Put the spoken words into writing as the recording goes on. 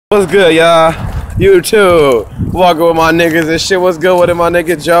What's good, y'all? YouTube. Walking with my niggas and shit. What's good with it, my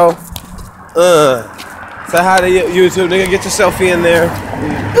nigga Joe? Say hi to YouTube, nigga. Get your selfie in there.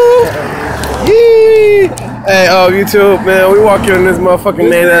 Yee. Hey, YouTube, man. We walking in this motherfucking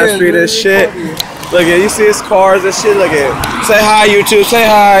main ass street and shit. Look at, you see his cars and shit. Look at. Say hi, YouTube. Say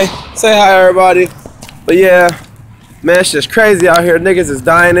hi. Say hi, everybody. But yeah, man, it's just crazy out here. Niggas is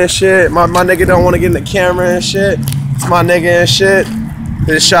dying and shit. My nigga don't want to get in the camera and shit. It's my nigga and shit.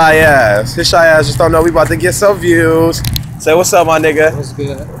 His shy ass just don't know we about to get some views. Say what's up, my nigga. What's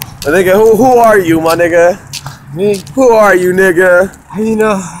good? Nigga, who are you, my nigga? Me? Who are you, nigga? You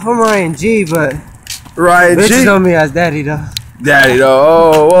know, I'm Ryan G, but Ryan G. bitches know me as Daddy though. Daddy though.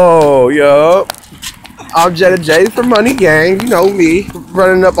 Oh, whoa, yo. I'm Jetta J from Money Gang. You know me,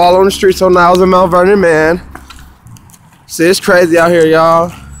 running up all on the streets on Niles and Mount Vernon, man. See, it's crazy out here,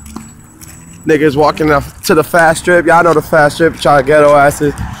 y'all. Niggas walking up to the Fastrip. Y'all know the Fastrip, y'all ghetto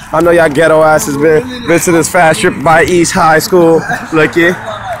asses. I know y'all ghetto asses been to this Fastrip by East High School. Look it.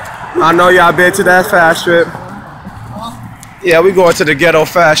 I know y'all been to that Fastrip. Yeah, we going to the ghetto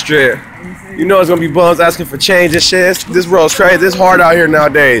Fastrip. You know it's gonna be bums asking for change and shit. This world's crazy. It's hard out here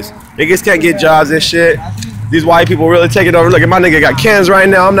nowadays. Niggas can't get jobs and shit. These white people really take it over. Look at my nigga got cans right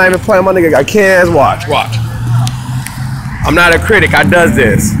now. I'm not even playing. My nigga got cans. Watch. I'm not a critic. I does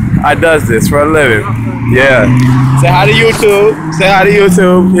this for a living. Yeah. Say hi to YouTube. Say hi to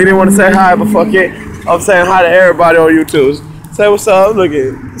YouTube. He didn't want to say hi, but fuck it. I'm saying hi to everybody on YouTube. Say what's up. Look at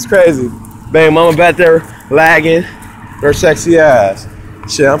it. It's crazy. Bang, mama back there lagging her sexy ass.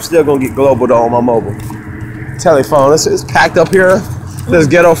 Shit, I'm still gonna get global though on my mobile. Telephone. It's packed up here. This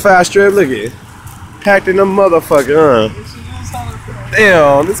ghetto Fastrip. Look at it. Packed in the motherfucker,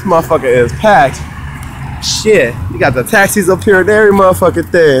 Damn, this motherfucker is packed. Shit, you got the taxis up here and every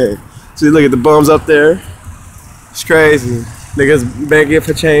motherfucking thing. So you look at the bums up there. It's crazy. Niggas begging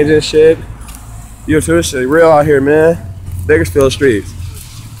for change and shit. YouTube, this shit real out here, man. Bakersfield streets.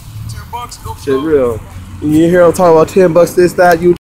 $10, go shit real. You hear them talking about $10 this, that, you